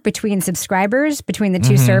crossover between subscribers, between the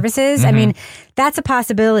two services. I mean, that's a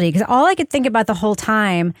possibility because all I could think about the whole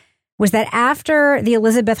time was that after the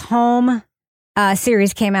Elizabeth Holmes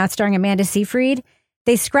series came out starring Amanda Seyfried,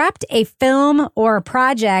 they scrapped a film or a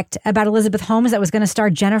project about Elizabeth Holmes that was going to star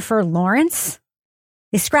Jennifer Lawrence.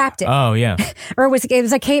 They scrapped it. Oh, yeah. Or it was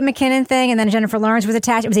a Kate McKinnon thing, and then Jennifer Lawrence was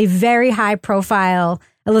attached. It was a very high-profile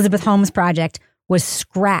Elizabeth Holmes project was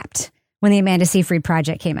scrapped when the Amanda Seyfried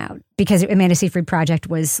project came out because Amanda Seyfried project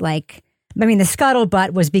was like, I mean, the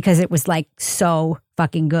scuttlebutt was because it was like so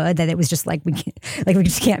fucking good that it was just like we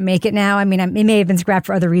just can't make it now. I mean, it may have been scrapped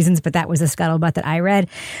for other reasons, but that was the scuttlebutt that I read.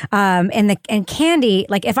 And Candy,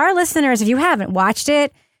 like if our listeners, if you haven't watched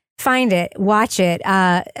it, Find it, watch it.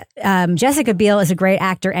 Jessica Biel is a great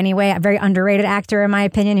actor anyway, a very underrated actor in my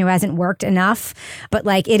opinion, who hasn't worked enough. But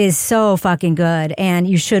like, it is so fucking good, and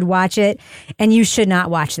you should watch it. And you should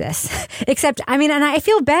not watch this, except and I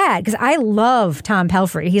feel bad because I love Tom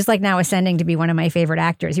Pelphrey. He's like now ascending to be one of my favorite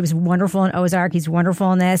actors. He was wonderful in Ozark. He's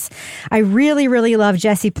wonderful in this. I really, really love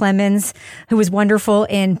Jesse Plemons, who was wonderful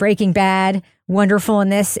in Breaking Bad. Wonderful in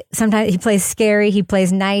this. Sometimes he plays scary. He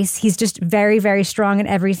plays nice. He's just very, very strong in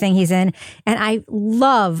everything he's in. And I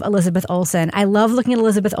love Elizabeth Olsen. I love looking at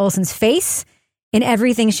Elizabeth Olsen's face in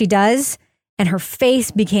everything she does. And her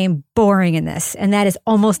face became boring in this. And that is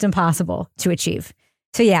almost impossible to achieve.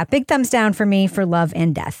 So yeah, big thumbs down for me for Love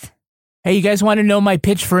and Death. Hey, you guys want to know my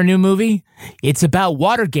pitch for a new movie? It's about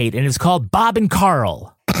Watergate, and it's called Bob and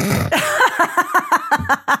Carl.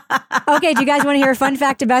 Okay, do you guys want to hear a fun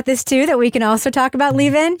fact about this too that we can also talk about,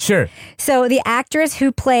 Leave-In? Sure. So the actress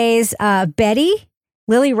who plays Betty,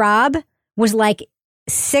 Lily Robb, was like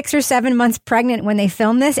 6 or 7 months pregnant when they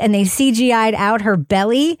filmed this, and they CGI'd out her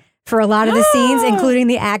belly for a lot of the scenes, including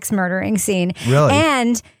the axe murdering scene. Really?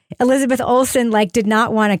 And Elizabeth Olsen did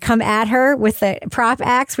not want to come at her with the prop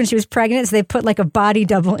axe when she was pregnant, so they put like a body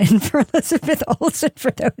double in for Elizabeth Olsen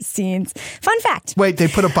for those scenes. Fun fact. Wait, they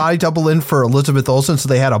put a body double in for Elizabeth Olsen, so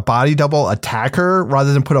they had a body double attack her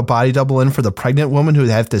rather than put a body double in for the pregnant woman who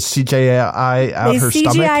had to CGI out her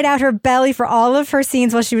stomach? They CGI'd out her belly for all of her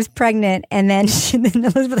scenes while she was pregnant, and then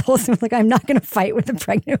Elizabeth Olsen was like, I'm not going to fight with a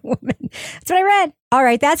pregnant woman. That's what I read. All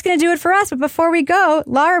right, that's going to do it for us. But before we go,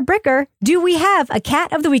 Laura Bricker, do we have a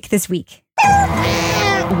cat of the week this week?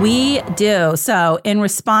 We do. So in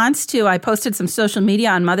response to, I posted some social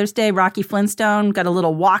media on Mother's Day, Rocky Flintstone got a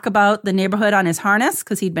little walkabout the neighborhood on his harness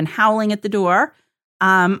because he'd been howling at the door.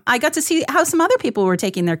 I got to see how some other people were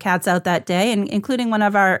taking their cats out that day, and including one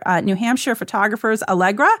of our New Hampshire photographers,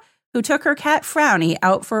 Allegra, who took her cat Frowny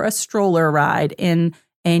out for a stroller ride in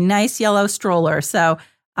a nice yellow stroller. So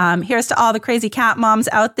here's to all the crazy cat moms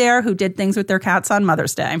out there who did things with their cats on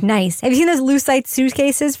Mother's Day. Nice. Have you seen those Lucite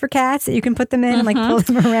suitcases for cats that you can put them in and pull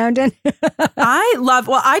them around in?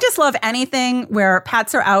 I just love anything where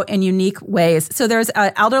pets are out in unique ways. So there's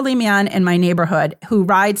an elderly man in my neighborhood who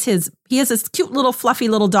he has this cute little fluffy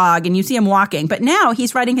little dog, and you see him walking, but now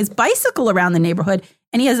he's riding his bicycle around the neighborhood.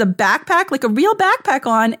 And he has a backpack, like a real backpack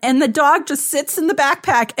on, and the dog just sits in the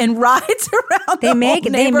backpack and rides around the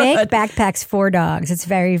neighborhood. They make backpacks for dogs. It's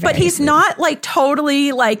very, very But he's sweet. not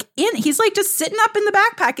totally he's just sitting up in the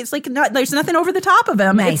backpack. It's there's nothing over the top of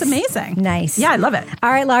him. Nice. It's amazing. Nice. Yeah, I love it.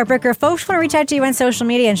 All right, Laura Bricker, folks want to reach out to you on social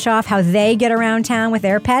media and show off how they get around town with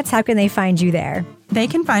their pets. How can they find you there? They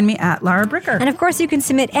can find me at Laura Bricker. And of course, you can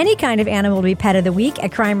submit any kind of animal to be pet of the week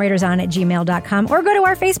at crimeraiderson@gmail.com or go to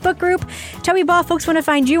our Facebook group. Toby Ball, folks want to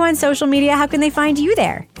find you on social media. How can they find you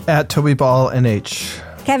there? At Toby Ball NH.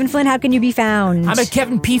 Kevin Flynn, how can you be found? I'm at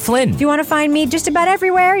Kevin P. Flynn. If you want to find me just about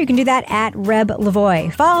everywhere, you can do that at Reb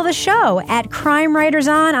Lavoie. Follow the show at Crime Writers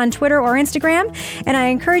on Twitter or Instagram. And I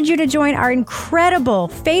encourage you to join our incredible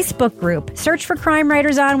Facebook group. Search for Crime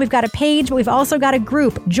Writers On. We've got a page, but we've also got a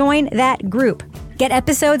group. Join that group. Get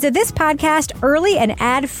episodes of this podcast early and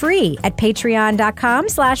ad-free at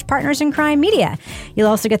patreon.com/Partners in Crime Media. You'll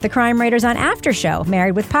also get the Crime Writers On After Show,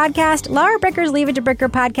 Married with Podcast, Laura Bricker's Leave It to Bricker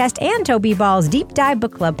podcast, and Toby Ball's Deep Dive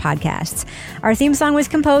Book Club podcasts. Our theme song was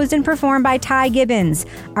composed and performed by Ty Gibbons.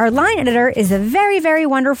 Our line editor is the very, very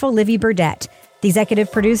wonderful Livy Burdett. The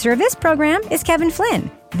executive producer of this program is Kevin Flynn.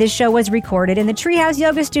 This show was recorded in the Treehouse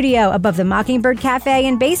Yoga Studio above the Mockingbird Cafe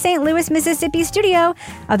in Bay St. Louis, Mississippi studio,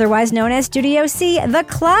 otherwise known as Studio C, The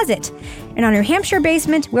Closet, in our New Hampshire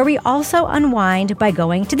basement, where we also unwind by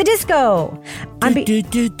going to the disco. Love to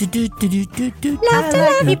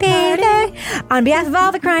love you, baby. On behalf of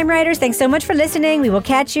all the crime writers, thanks so much for listening. We will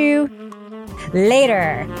catch you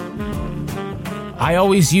later. I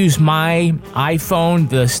always use my iPhone,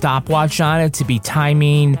 the stopwatch on it, to be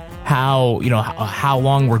timing how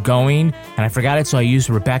long we're going, and I forgot it, so I used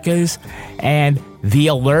Rebecca's, and the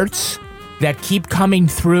alerts that keep coming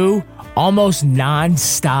through almost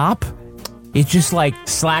non-stop. It's just like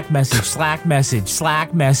Slack message, oh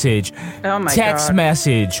my text God.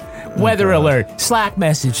 message, weather alert, Slack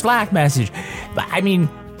message. I mean,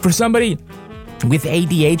 for somebody with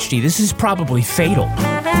ADHD, this is probably fatal.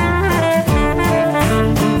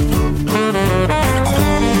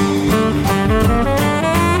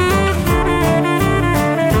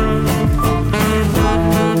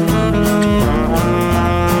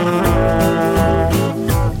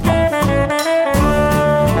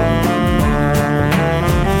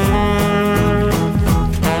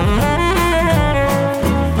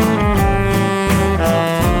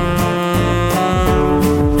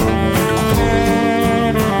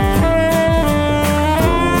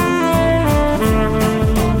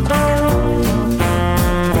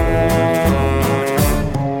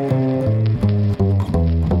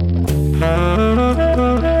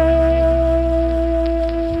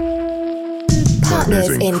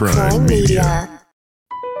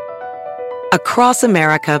 Across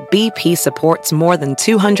America, BP supports more than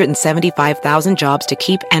 275,000 jobs to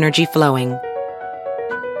keep energy flowing.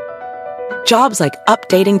 Jobs like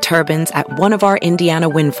updating turbines at one of our Indiana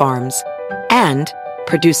wind farms and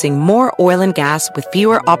producing more oil and gas with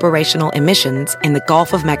fewer operational emissions in the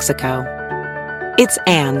Gulf of Mexico. It's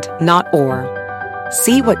and, not or.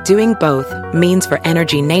 See what doing both means for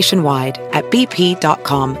energy nationwide at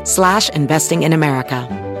bp.com/investing in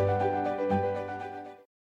America.